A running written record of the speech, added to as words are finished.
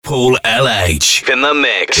Paul LH in the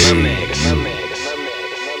mix.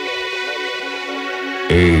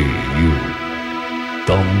 Hey, you.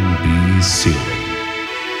 Don't be silly.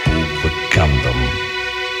 Put the condom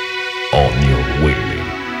on your way.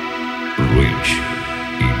 Rich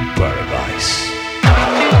in paradise.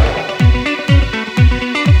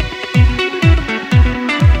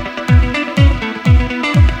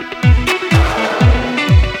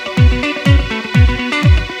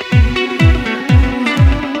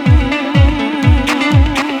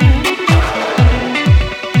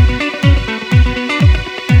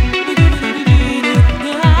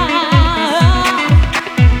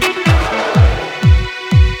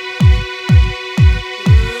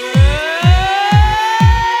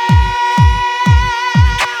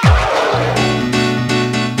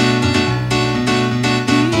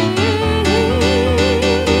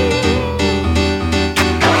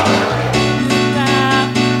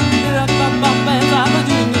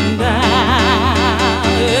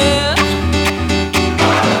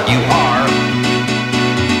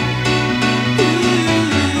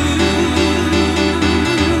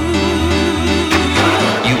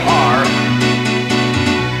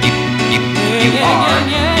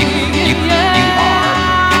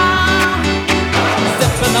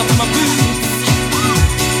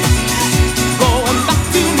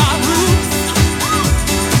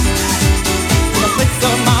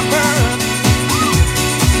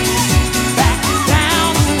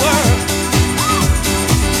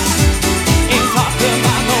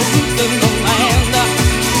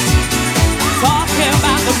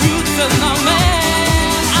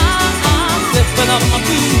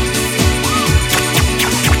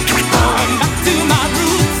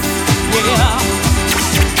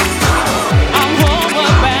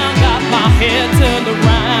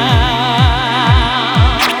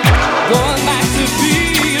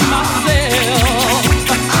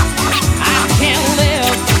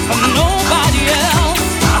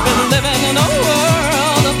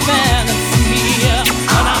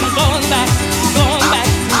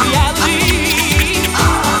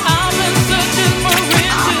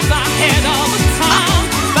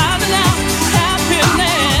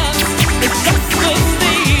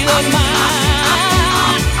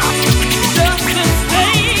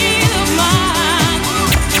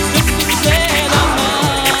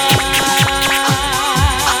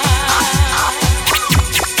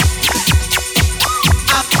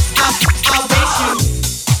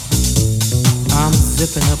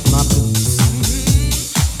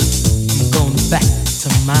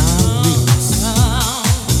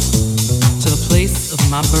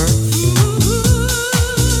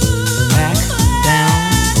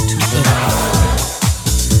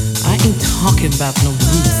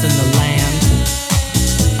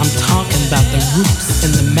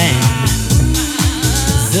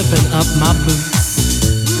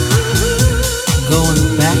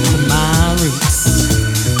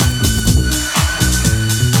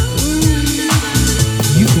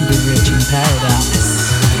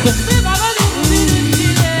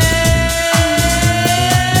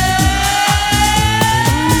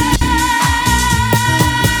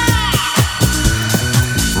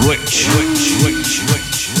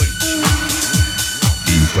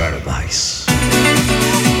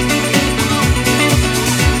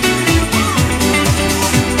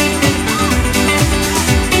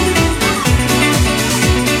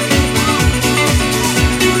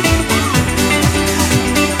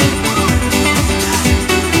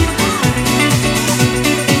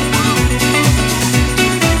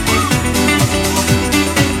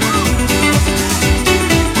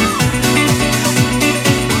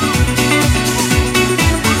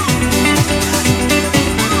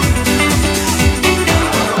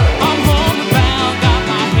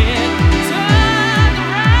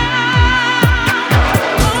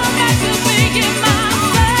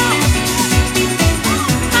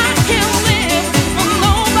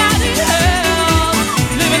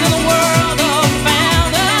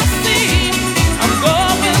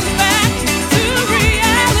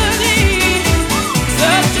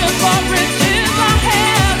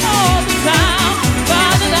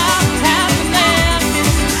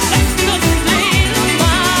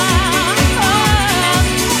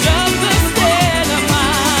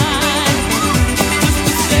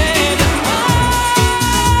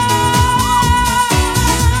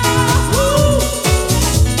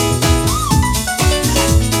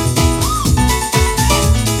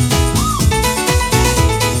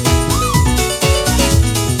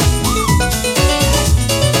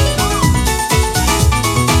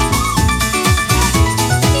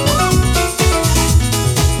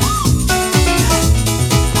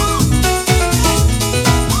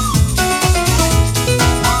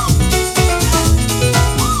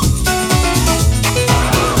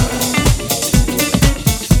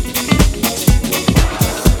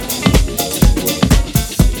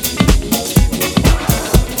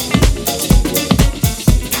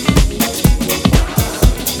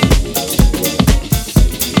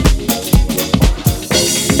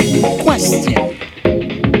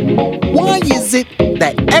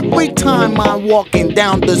 time I'm walking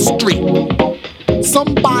down the street,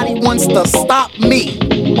 somebody wants to stop me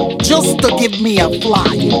just to give me a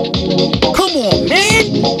flyer. Come on, man.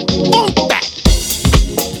 Funk that.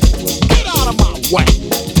 Get out of my way.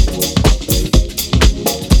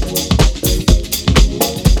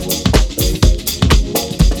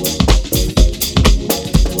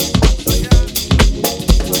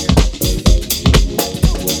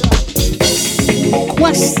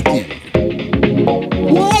 Question.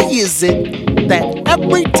 Why is it that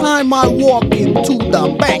every time I walk into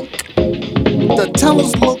the bank, the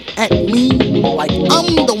tellers look at me like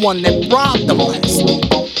I'm the one that robbed them last week?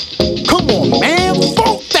 Come on, man,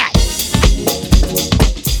 funk that!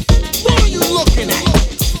 What are you looking at?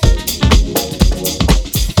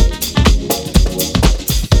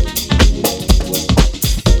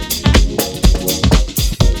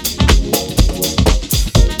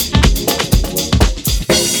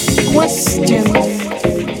 Question.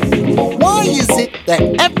 Why is it that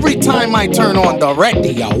every time I turn on the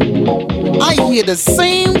radio, I hear the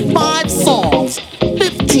same 5 songs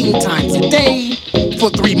 15 times a day for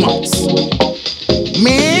 3 months?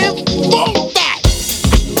 Man, funk that!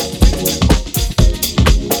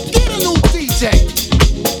 Get a new DJ!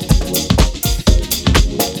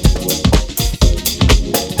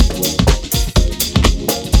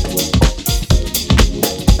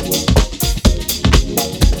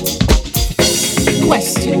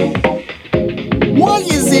 Question. Why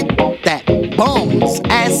is it that bums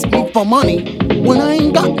ask me for money when I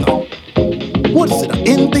ain't got none? What is it, an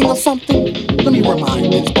end thing or something? Let me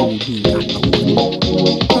remind this dude he ain't got no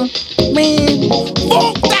money. Huh? Man,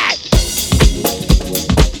 funk that!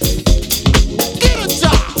 Get a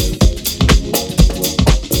job!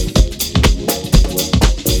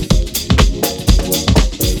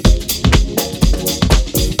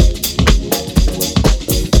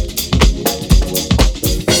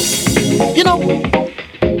 You know,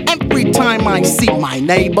 every time I see my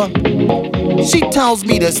neighbor, she tells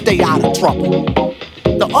me to stay out of trouble.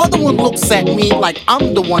 The other one looks at me like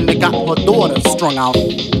I'm the one that got her daughter strung out.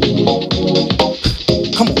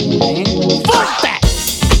 Come on, man. Fuck that!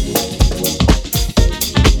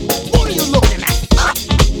 What are you looking at?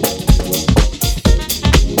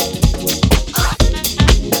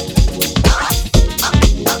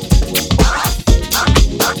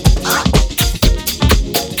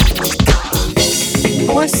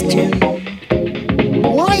 Question.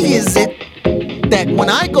 Why is it that when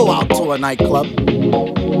I go out to a nightclub,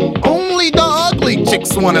 only the ugly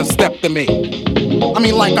chicks wanna step to me? I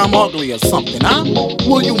mean, like I'm ugly or something, huh?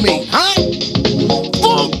 What do you mean, huh?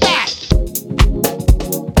 Fuck that!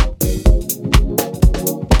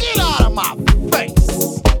 Get out of my face!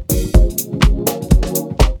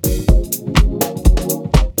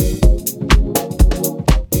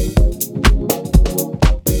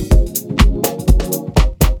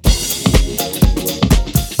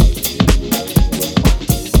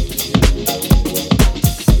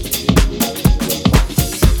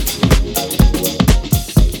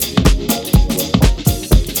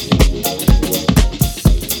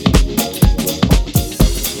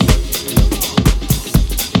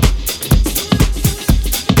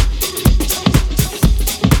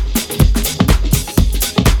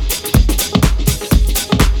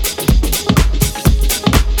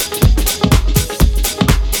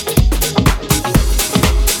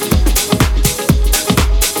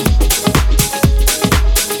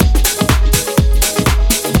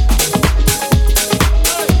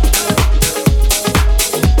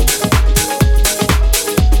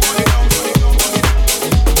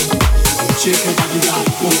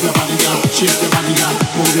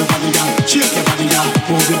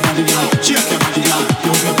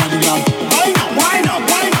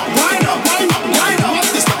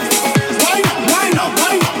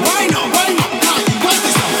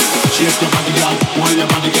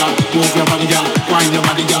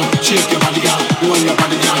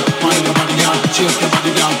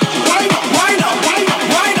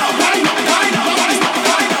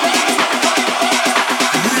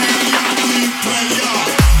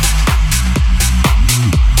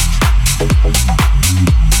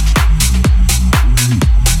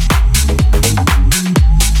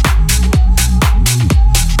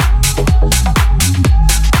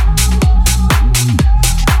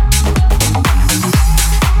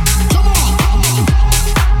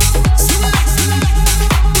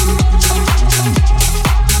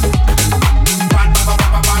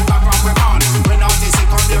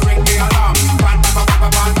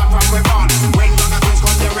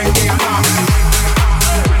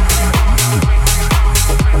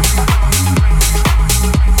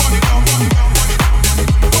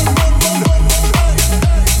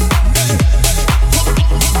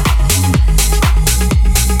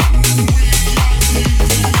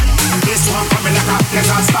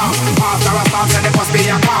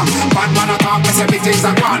 things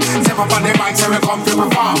are gone. Step up on the mic, say we come to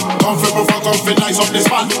perform. Come to perform, come to nice up this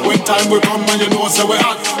spot. When time will come and you know say we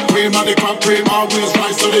hot. Cream of the crop, cream always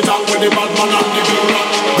rise to the top. With the bad man and the big rock.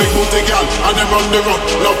 Big booty girl and them run the run.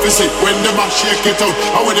 Love to see when them a shake it out.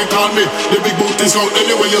 And when they call me, the big booty scout.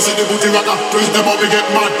 Anyway you see the booty rocker, twist them up, we get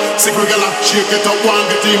mad. Secret girl shake it up, one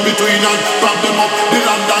get in between and grab them up. The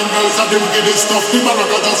London girls are the wickedest stuff. The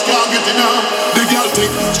Morocco just can't get enough. The girl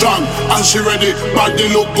thick, strong, and she ready. Body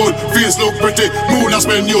look good, face look pretty. Moon has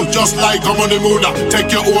spend you just like I'm on the moon.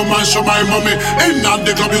 Take your home and show my mommy. In and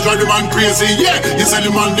the club you drive the man crazy, yeah. You sell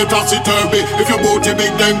the man the topsy-turvy. If your booty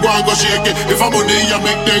big then go and go shake it. If I'm money you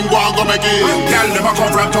make then go and go make it. Girl never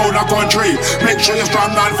come from town or country. Make sure you're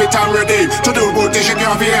strong and fit and ready. To do booty shake you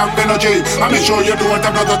have your energy. And make sure you don't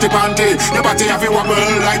have no dirty panty. Your body have you wobble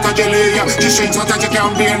like a jelly. She strings so that you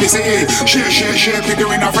can't be in the sea. Shake it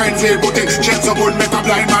doing a frenzy. Booty shake so good make a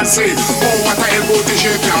blind man see. Oh what a hell booty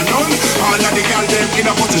shake you done. All of the girls them in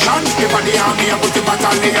a position. If the army a put the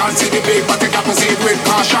battalion. See the big but take a proceed with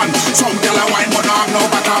caution. Some girl a wine but no have no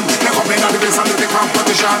bottom. They come in at the base and do the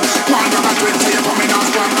competition. One back at 20 you come in and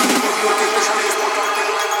strong.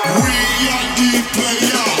 We are the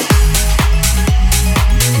player.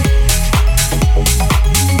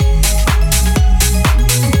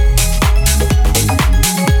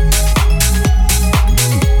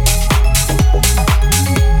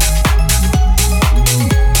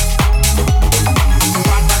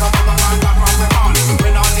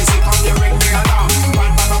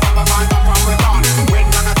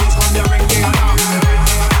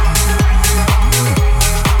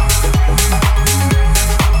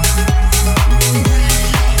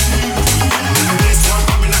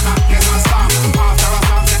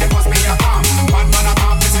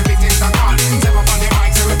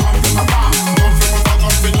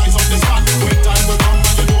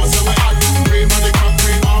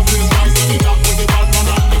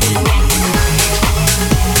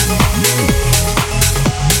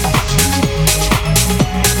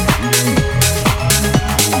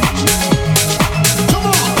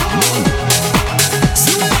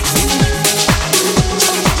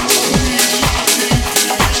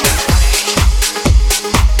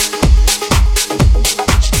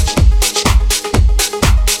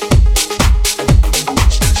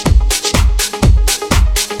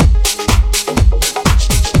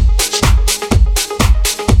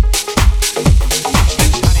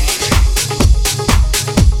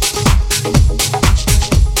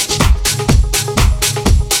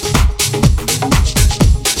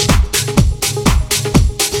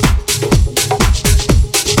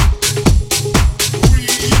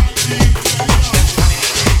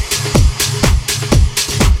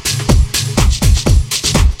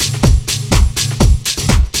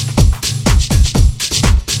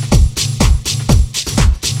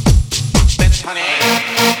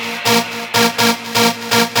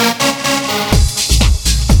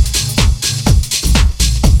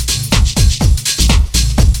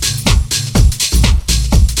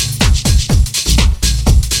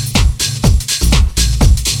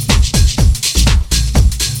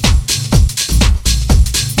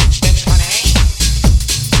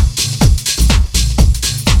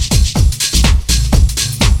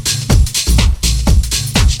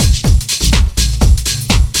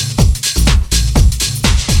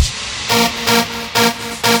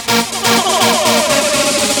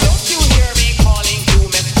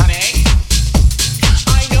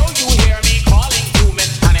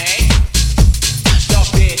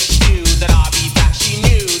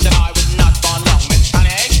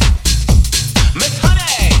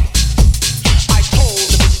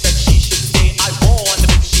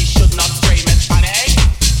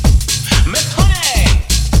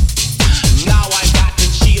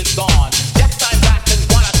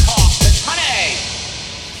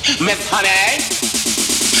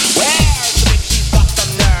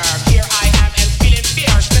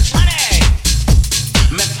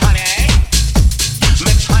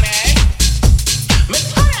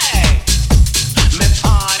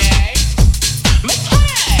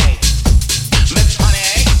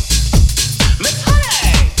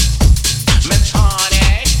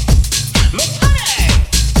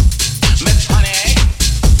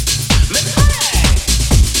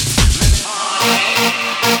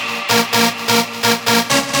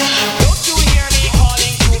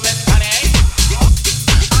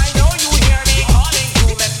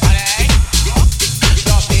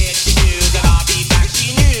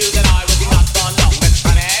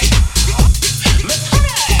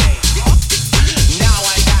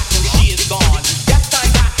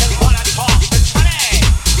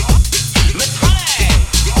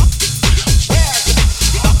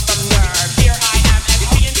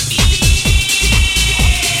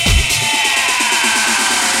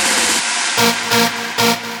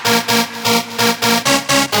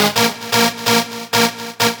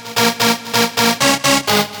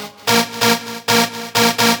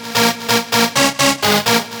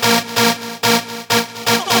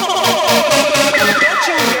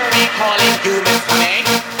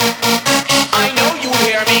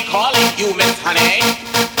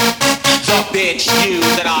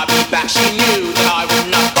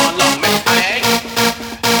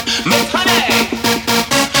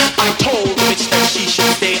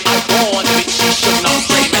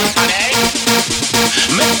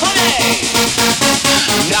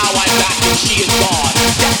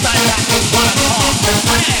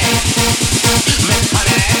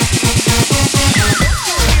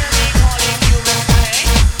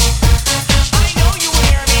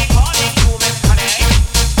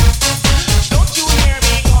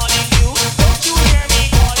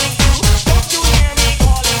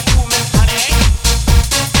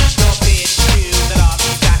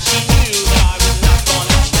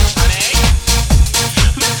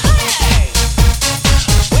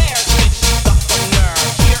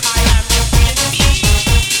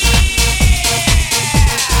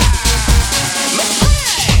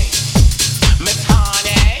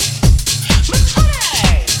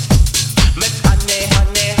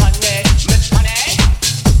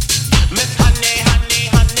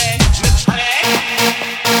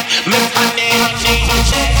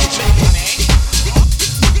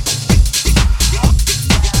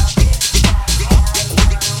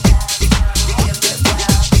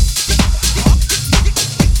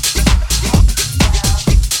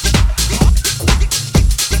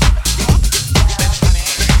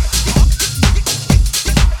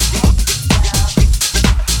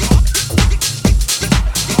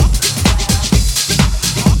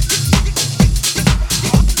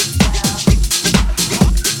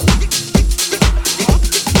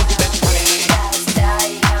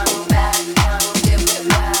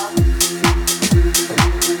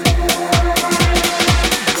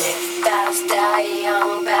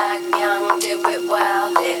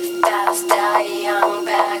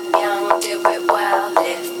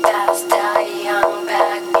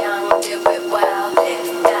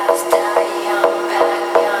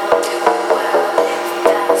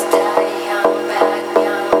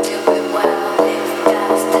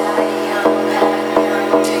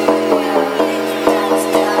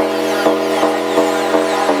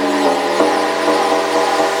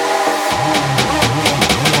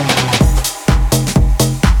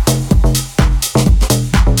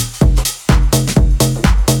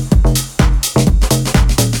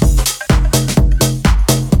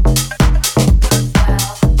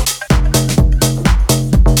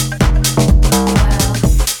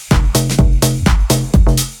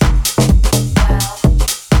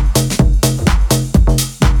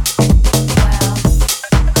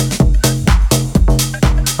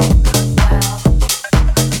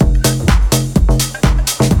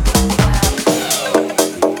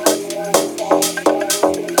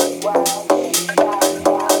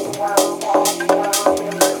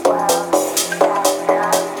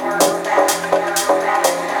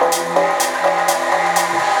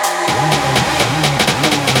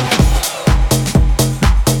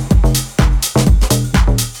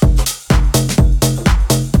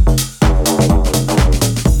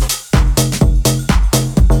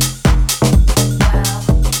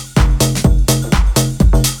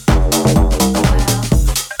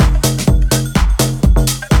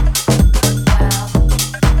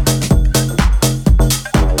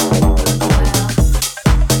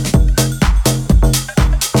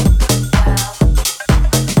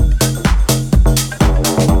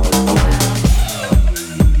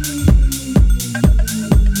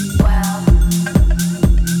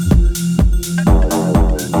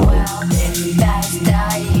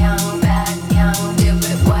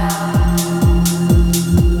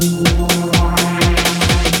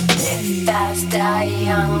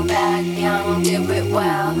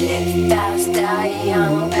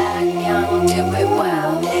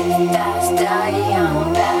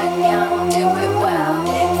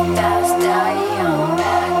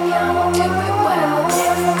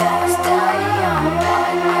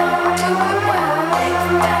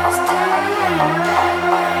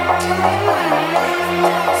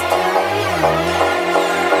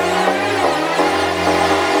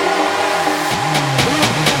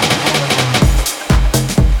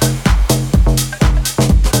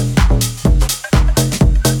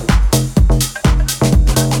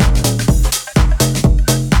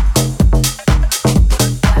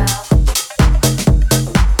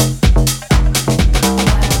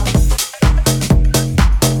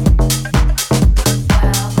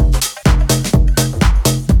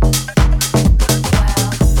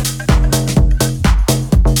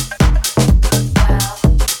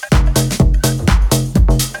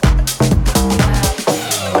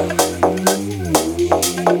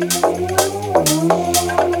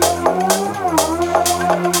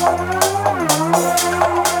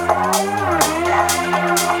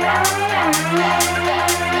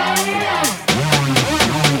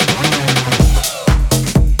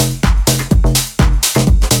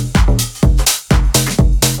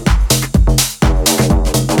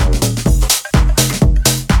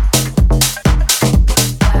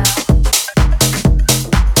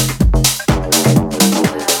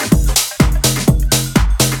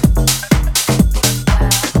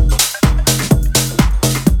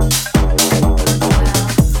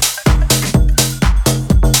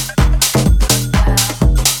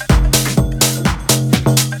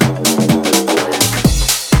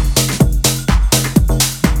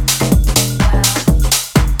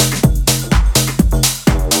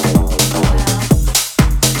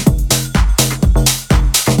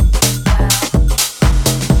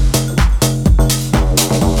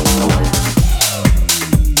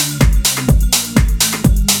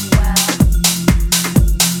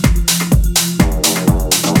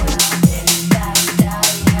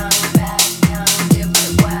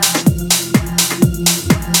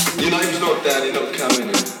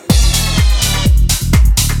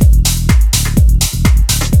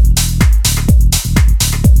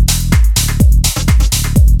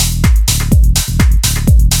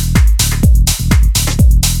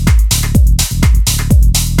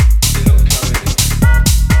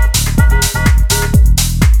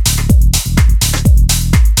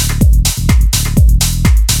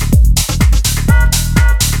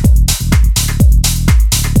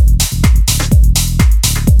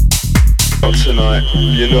 tonight,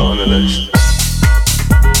 you're not on the list.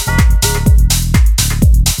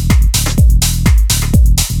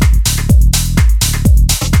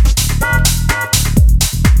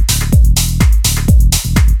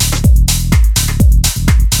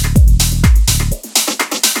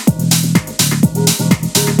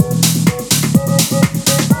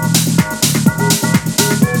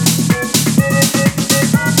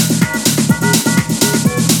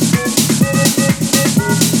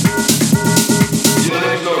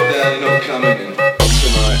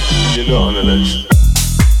 Tonight, you're not on the list.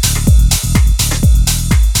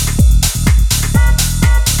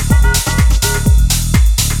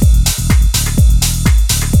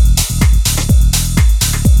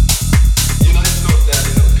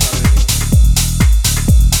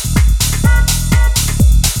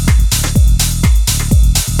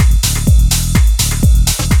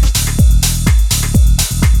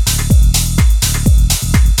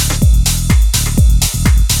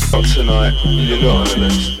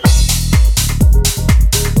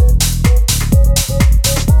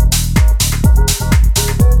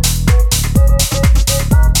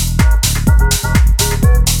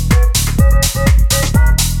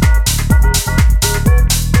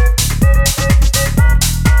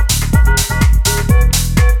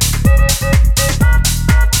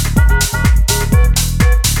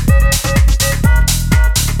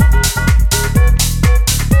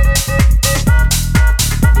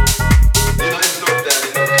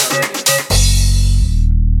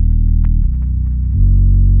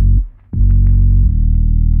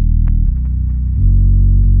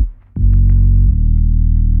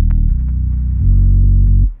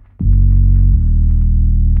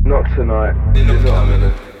 Tonight, you're not on the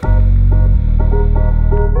list.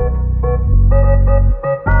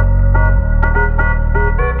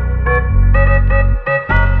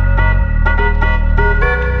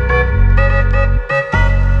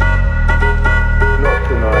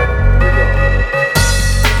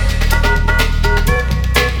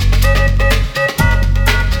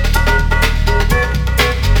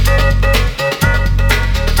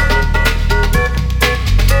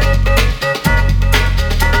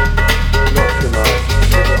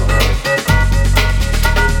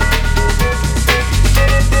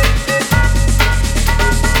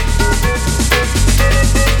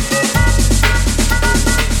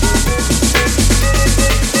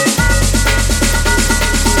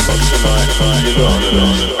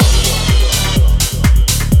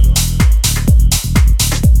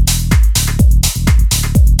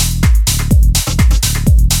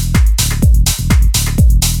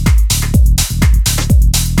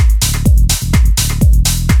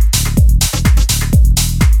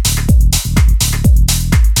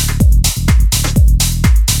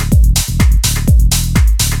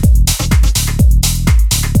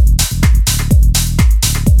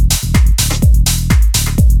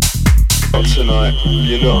 Tonight,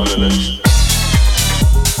 you're not on the list.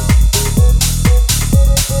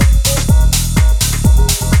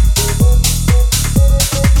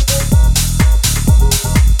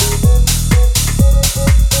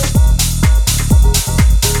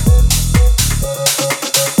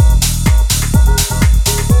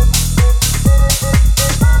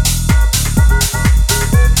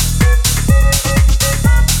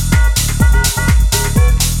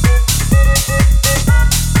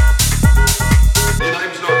 Your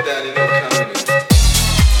name's not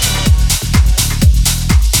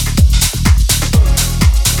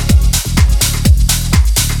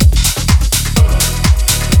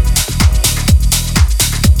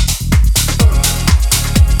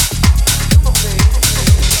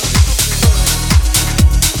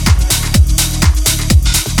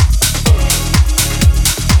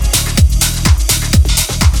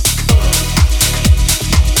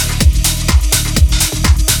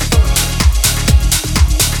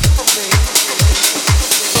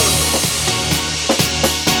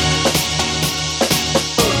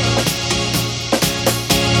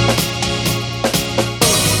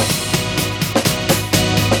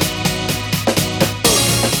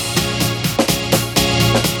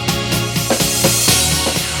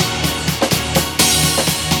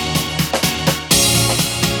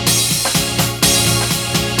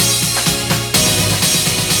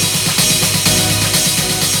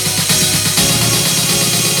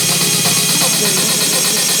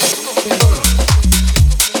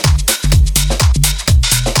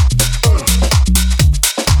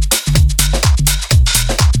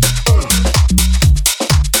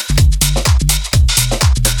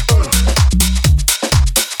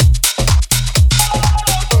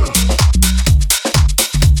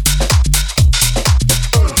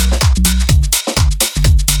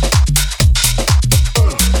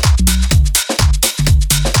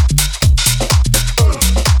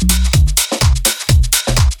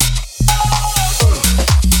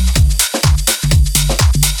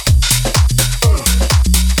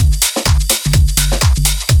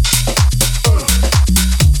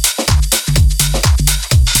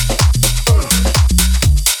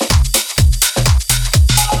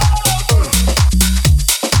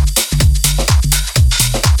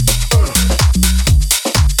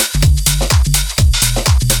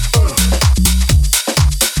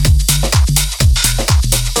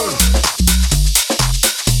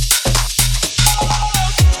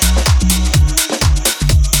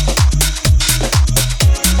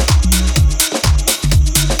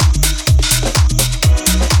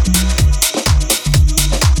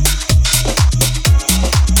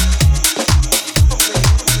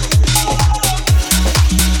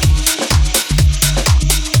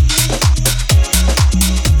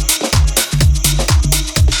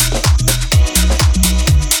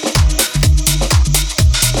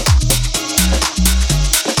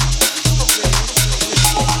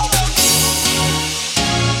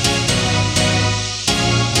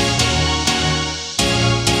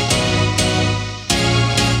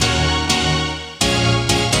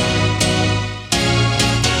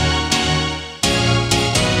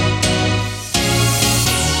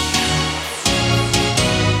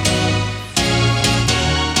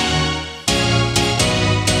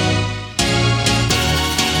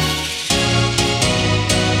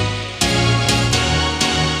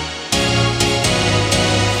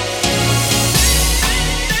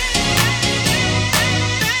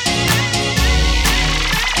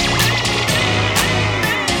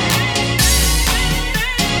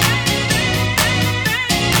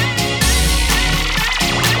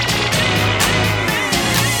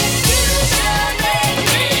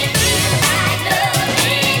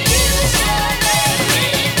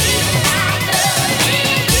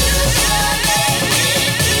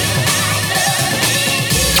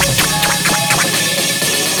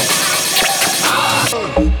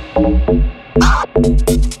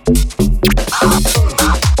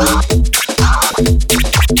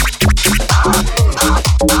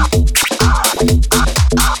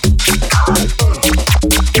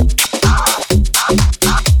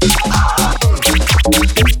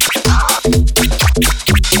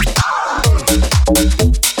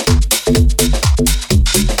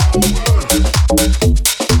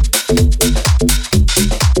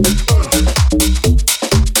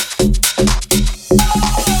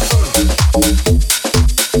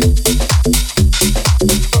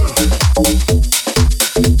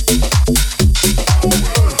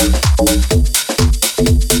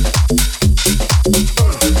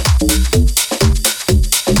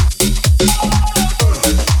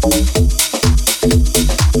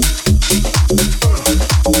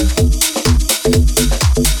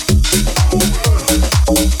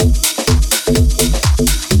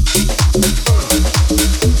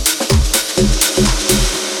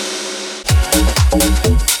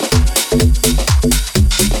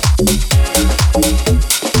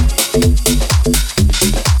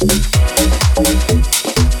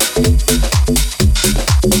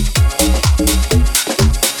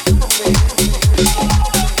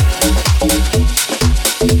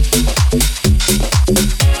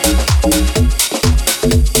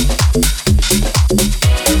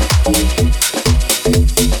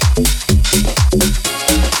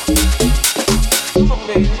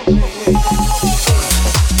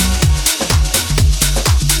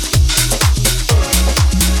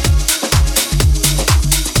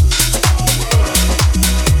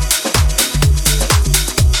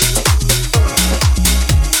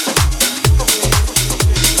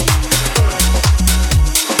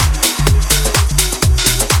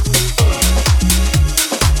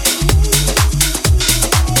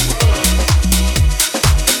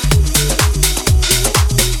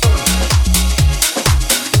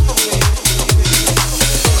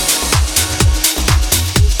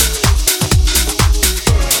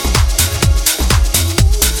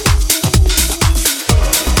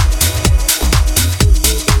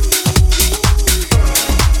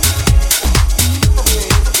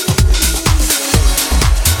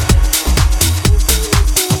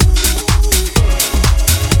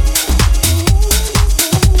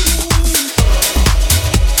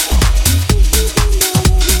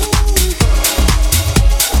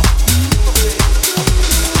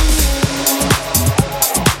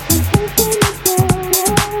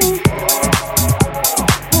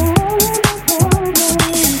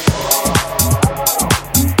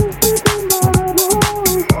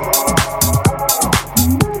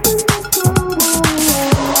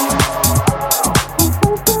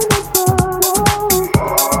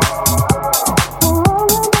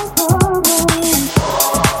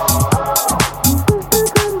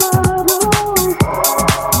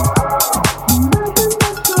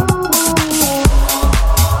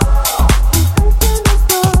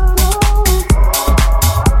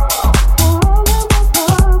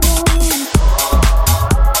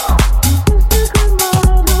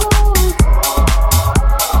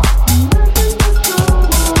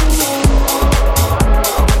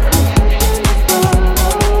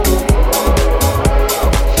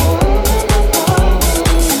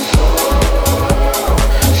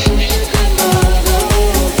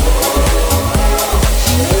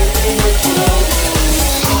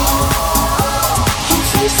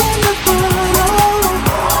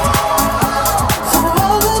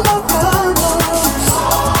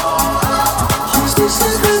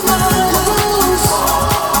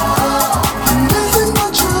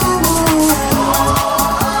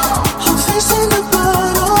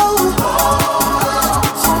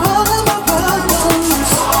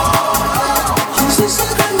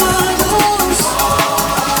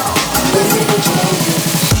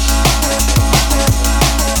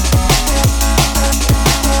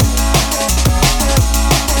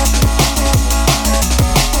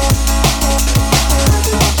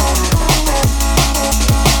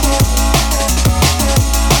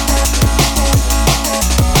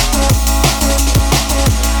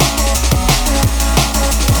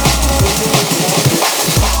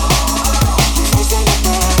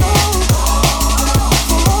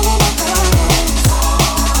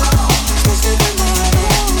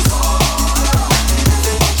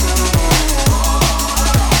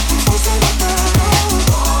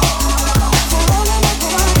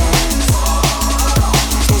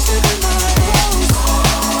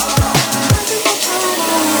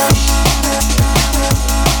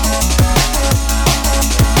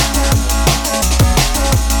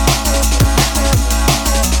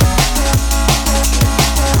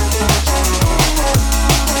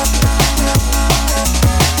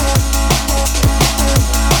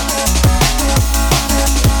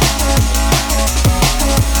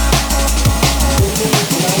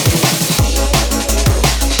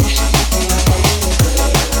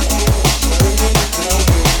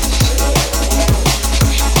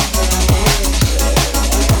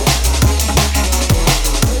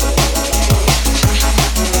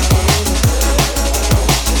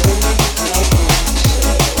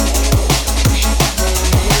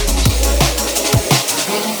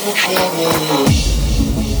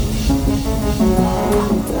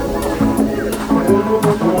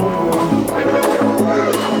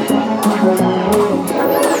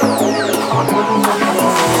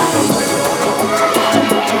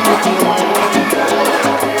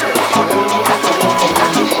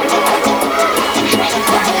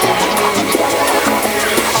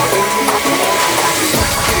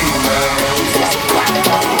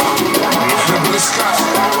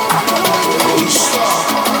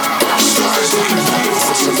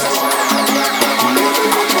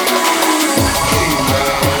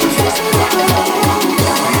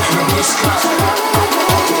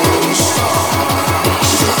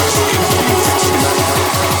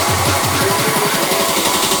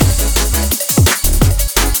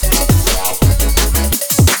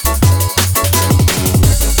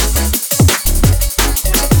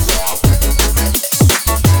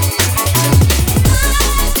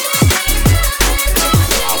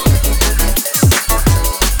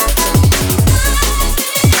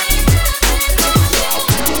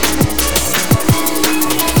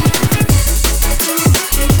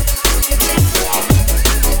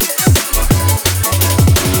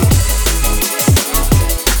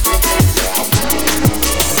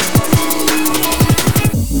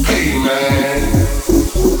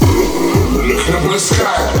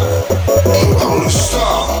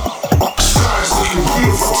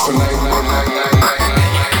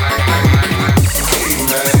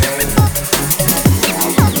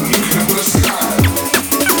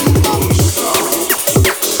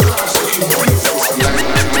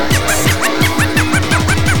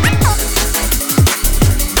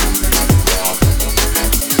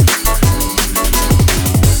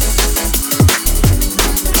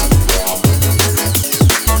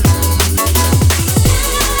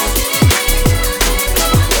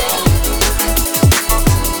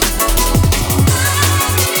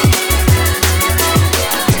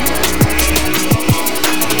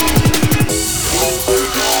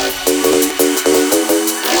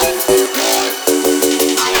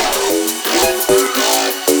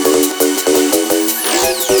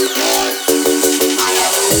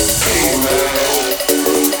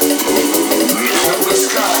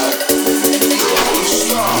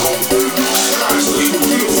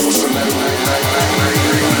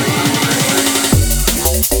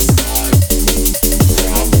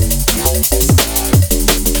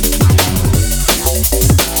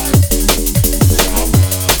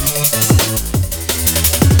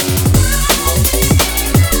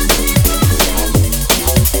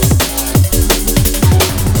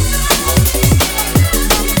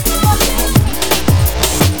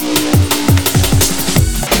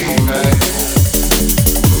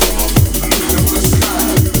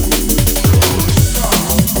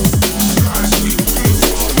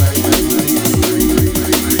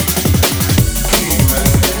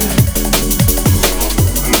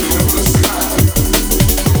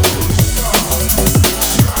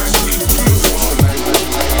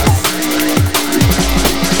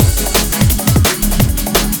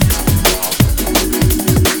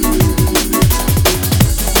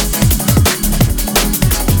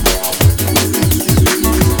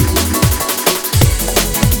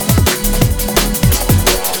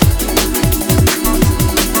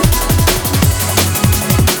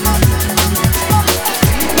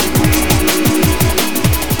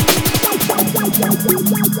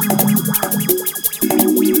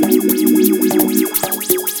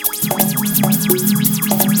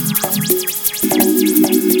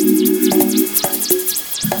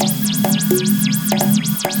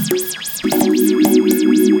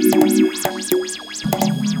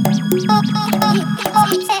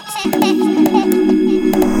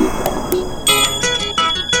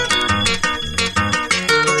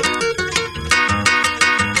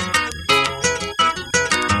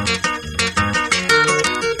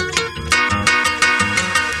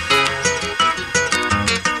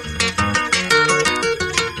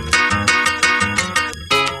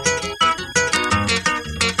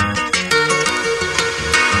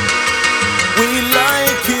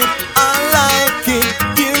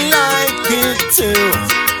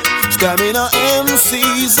the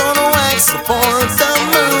MCs on wax support the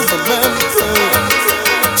movement crew.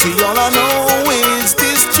 See, all I know is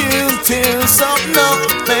this tune tears up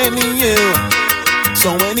nothing in you. So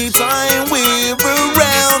anytime we're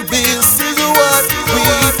around, this is what we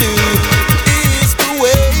do. It's the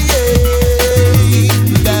way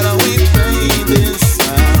that we play this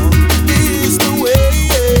sound. It's the way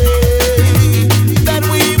that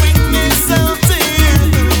we bring this sound to you.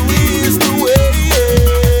 It's the way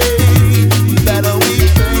that we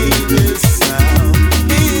play this sound.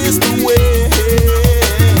 It's the way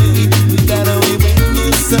that we bring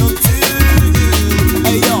this sound to you.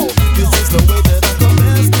 Hey yo, this is the way that I come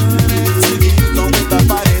best connect to you. Don't with the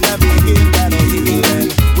body that we get that I healing.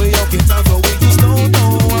 We okay time for we just don't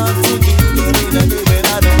know what to do. There ain't a day when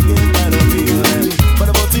I don't get that feeling. But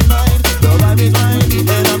about tonight, the vibe is right,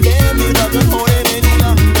 and I'm getting up and holding any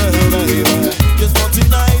longer, baby. Just for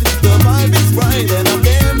tonight, the vibe is right, and I'm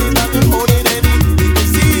getting up and holding any.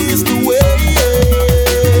 Because it's the way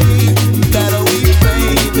that we play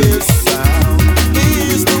this sound.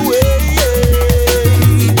 It's the way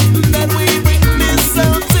that we bring this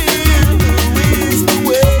sound to you. It's the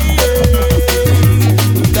way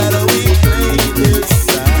that we play this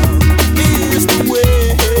sound. It's the way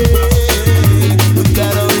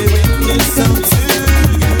that we bring this sound to you.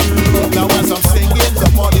 Now as I'm singing, the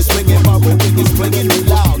body's swinging, my rhythm is swinging it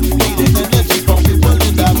loud. Needing energy from people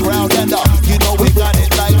in the crowd, and you know we got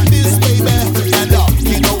it like this, baby. And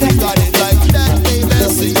you know we got it like that, baby.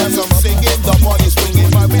 See, as I'm singing, the body's swinging,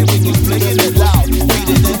 my rhythm is swinging it loud.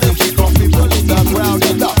 Needing energy from people in the crowd,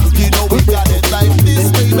 and you know we got it like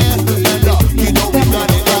this, baby. And you know we got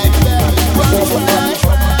it like that. Right.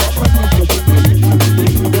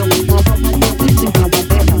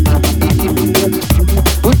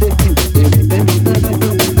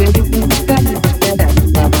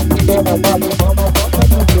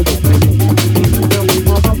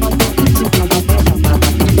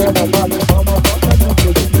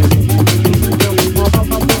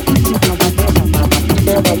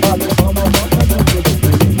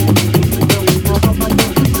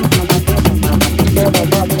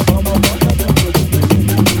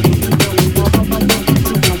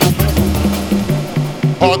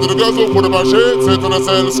 All to the girls who put up a shade, sit on the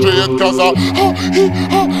cell straight, cause I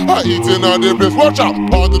eating on the place, watch out.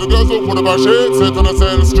 All to the girls who put up a shade, sit on the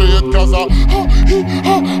cell straight, cause I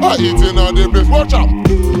eating on the place, watch out.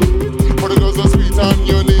 For the girls are sweet and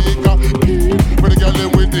unique, for the girl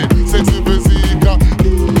live with it, sexy physique,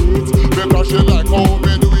 because she like how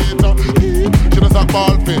we do it, she does a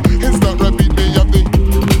ball fit, instant repeat me up the.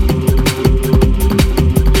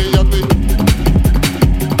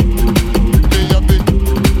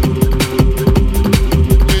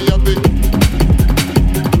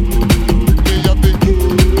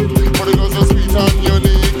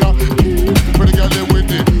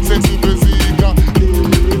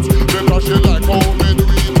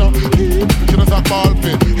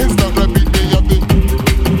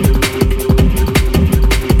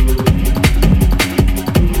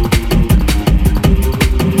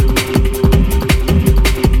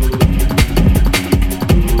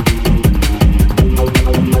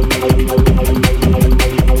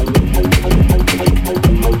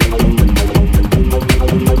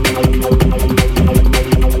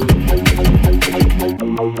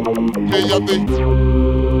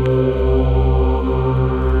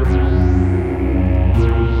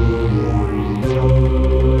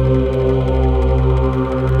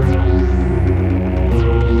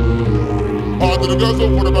 The girls who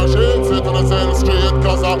put up a shade, sit on the cell straight,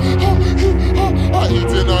 cause I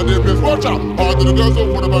eating on the place, watch out. All to the girls who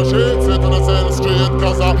put up a shade, sit on the cell straight,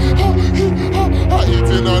 cause I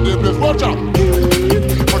eating on the place, watch out.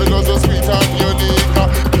 For the girls who sweet and unique,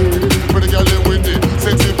 for the girl live with it,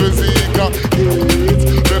 sexy physique,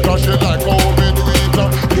 because she like how we do it,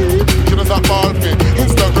 she does a ball fit,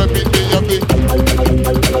 instant repeat me of the.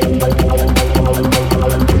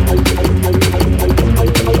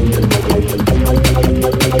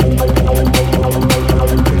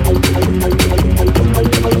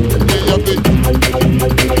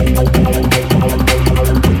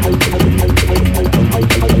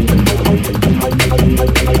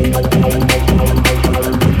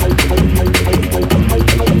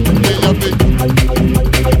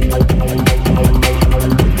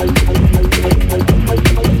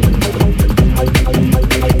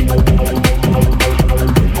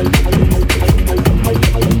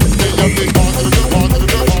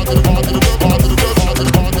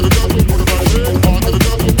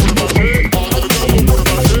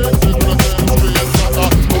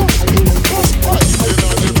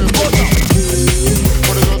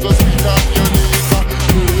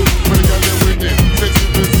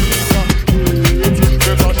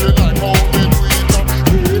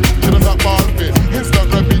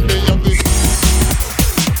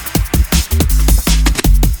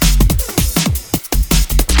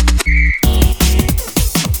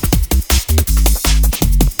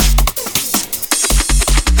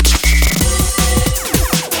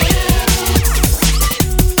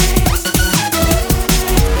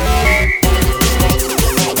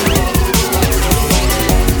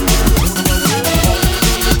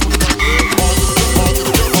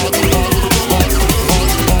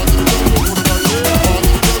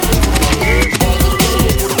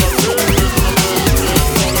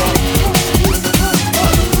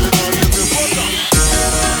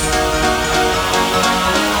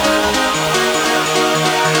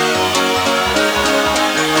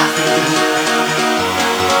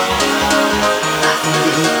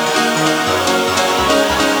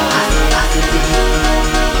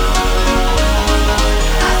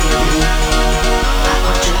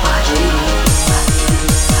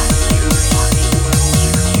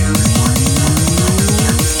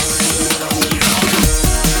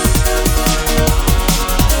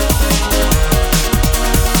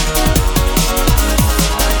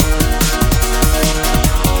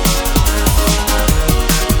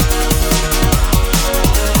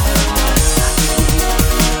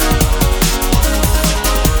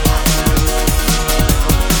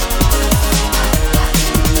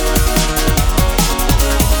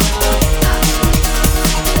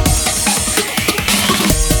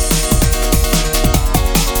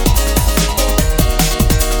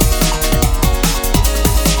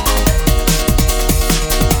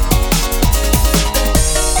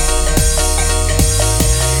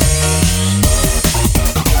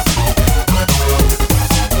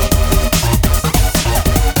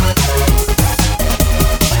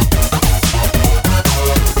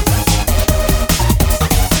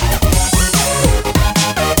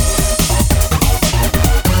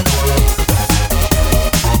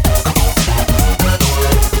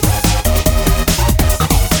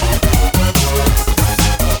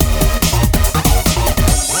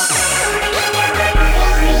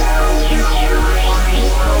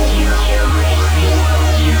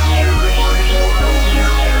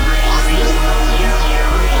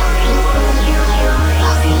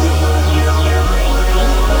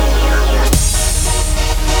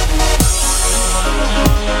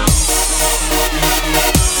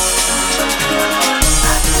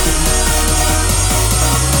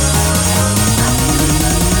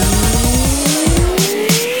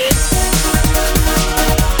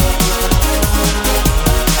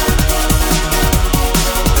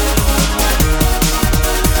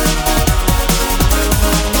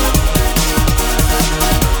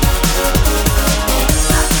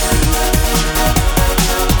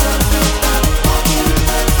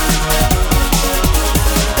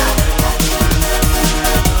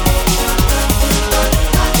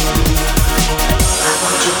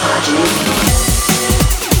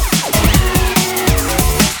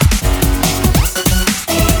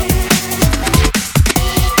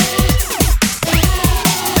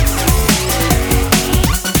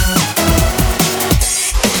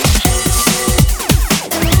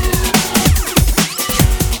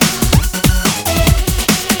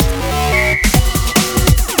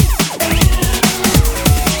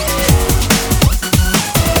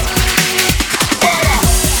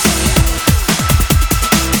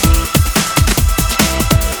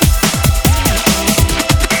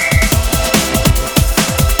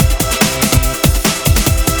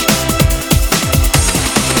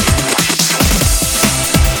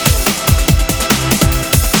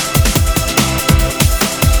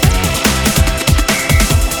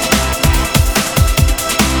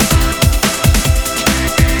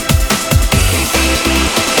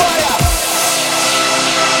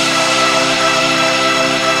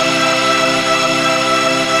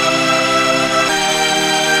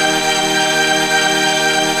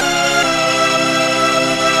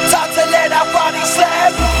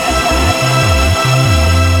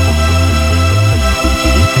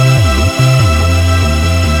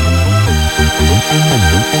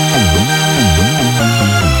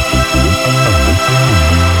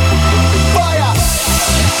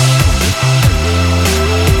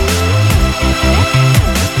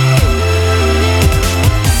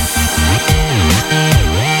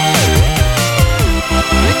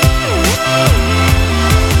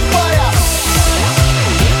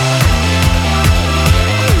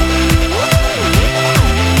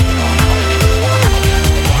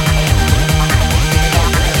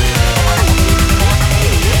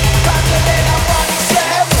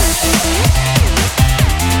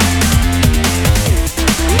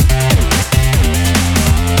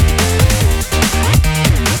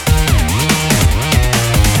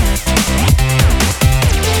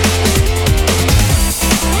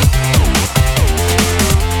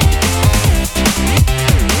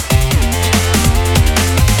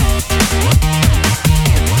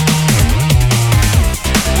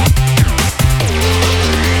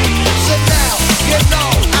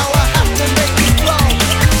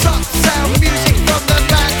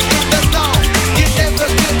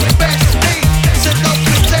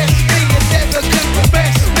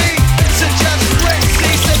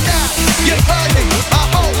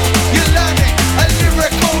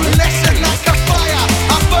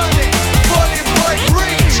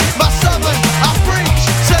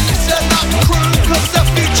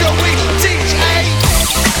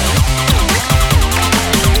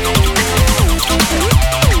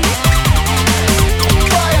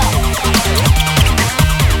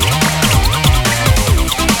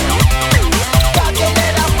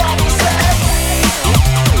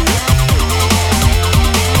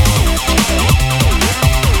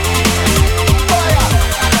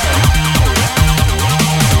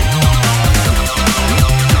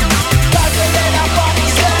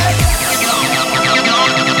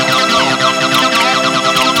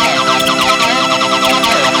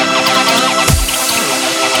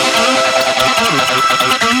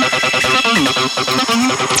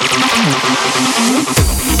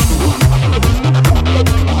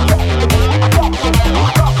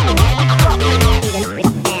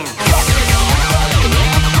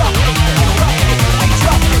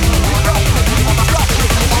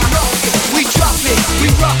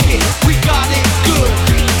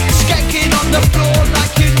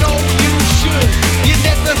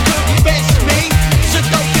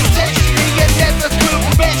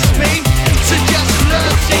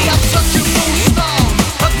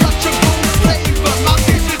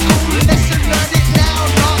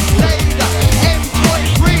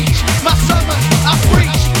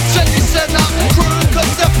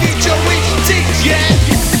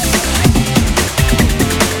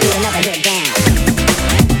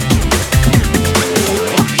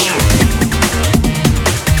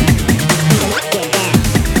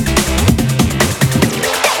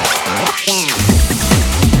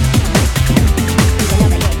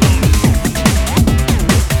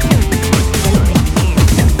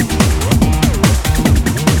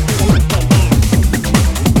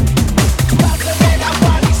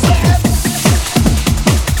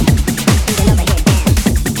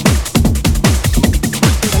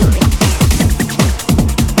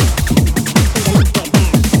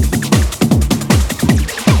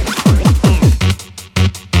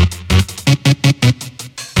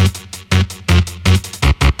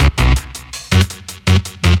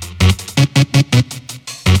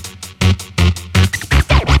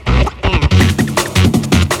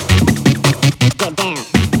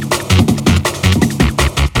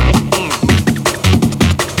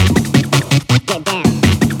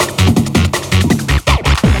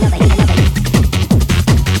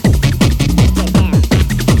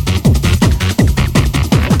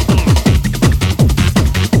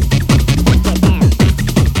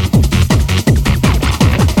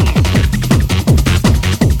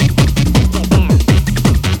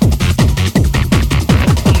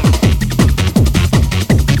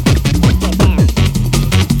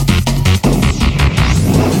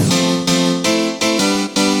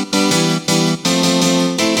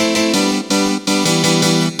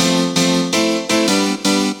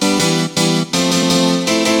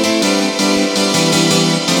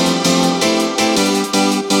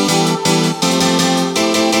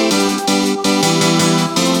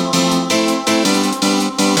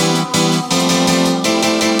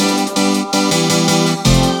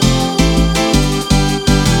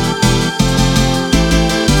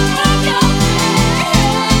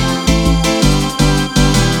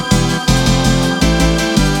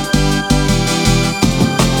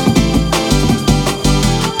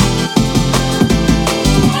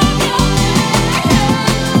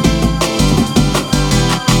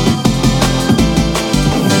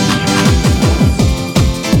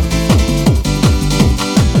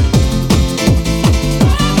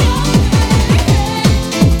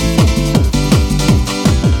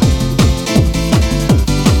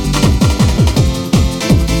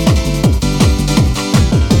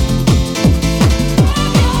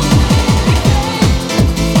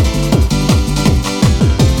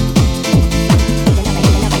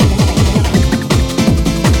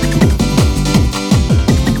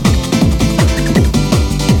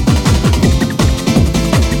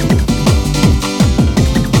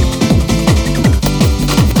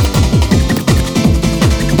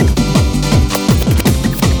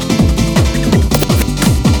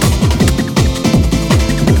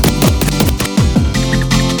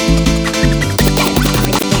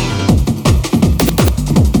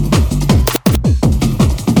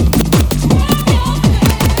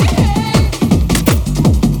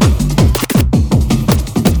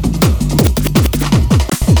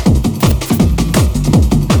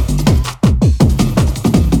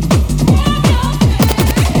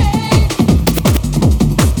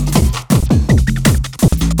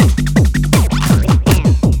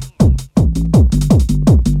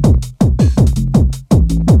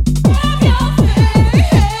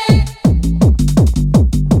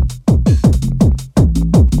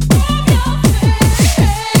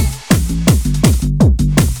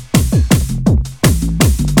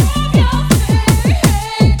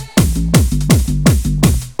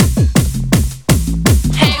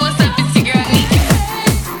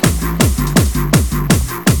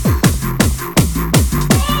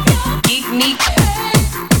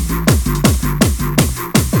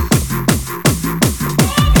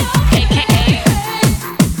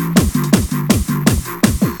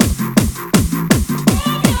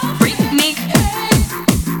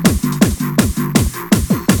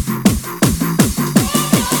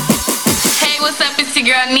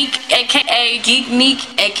 girl Neek, aka Geek Neek,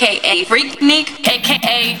 aka Freak Neek,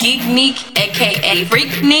 aka Geek Neek, aka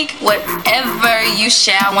Freak Neek, whatever you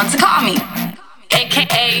shall want to call me.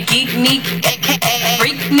 AKA Geek Neek, AKA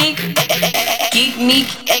Freak Neek, Geek Neek,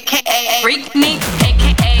 AKA Freak Neek,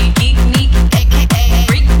 AKA Geek Neek, AKA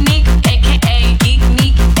Freak Neek, AKA Geek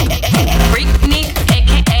Neek, Freak Neek,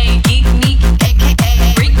 AKA Geek Neek, AKA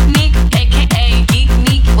Freak Neek, AKA Geek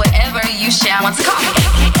Neek, whatever you shall want to call me.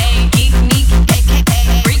 AKA Geek Neek, AKA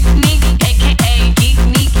Freak Neek, AKA Geek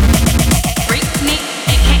Neek, Freak Neek,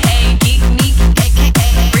 AKA Geek Neek,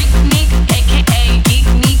 AKA Freak Neek, AKA Geek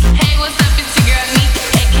Neek. Hey, what's up? It's your girl Neek,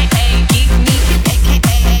 AKA Geek Neek,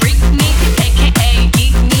 AKA Freak Neek, AKA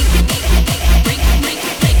Geek Neek, Freak Neek,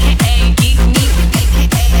 AKA Geek Neek,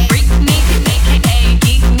 Freak Neek, AKA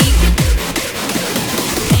Geek Neek,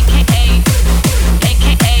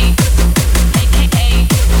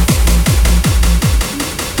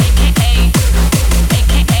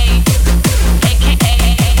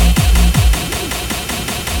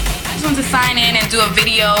 I just want to sign in and do a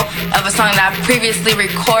video of a song that I previously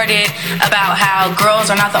recorded about how girls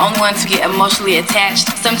are not the only ones who get emotionally attached.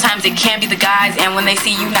 Sometimes it can be the guys, and when they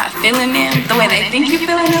see you not feeling them the way they think you're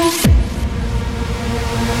feeling them.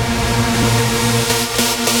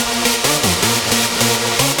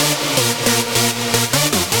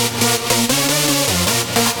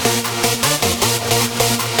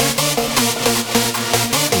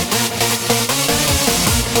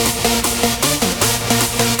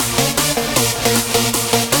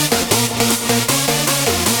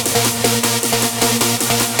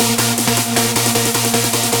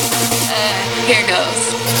 Here goes.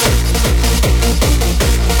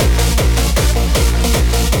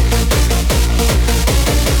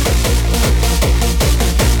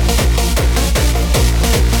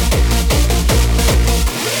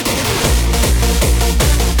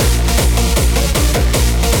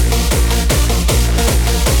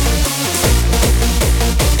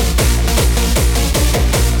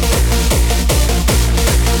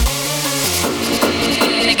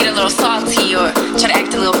 They get a little salty or try to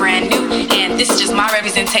act a little brand new, and this is just my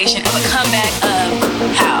representation of a comeback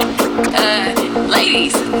of how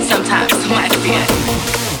ladies sometimes might feel.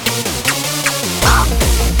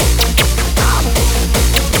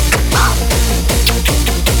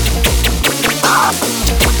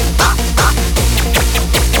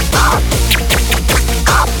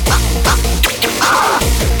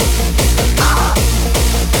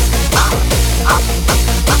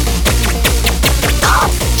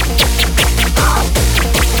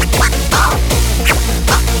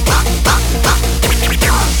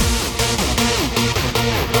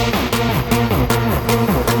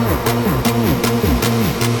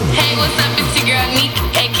 Hey, what's up? It's your girl Neek,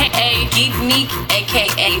 aka Geek Neek,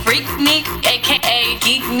 aka Freak Neek, aka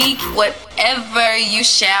Geek Neek, whatever you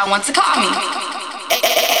shall want to call me.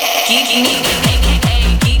 Geek Neek.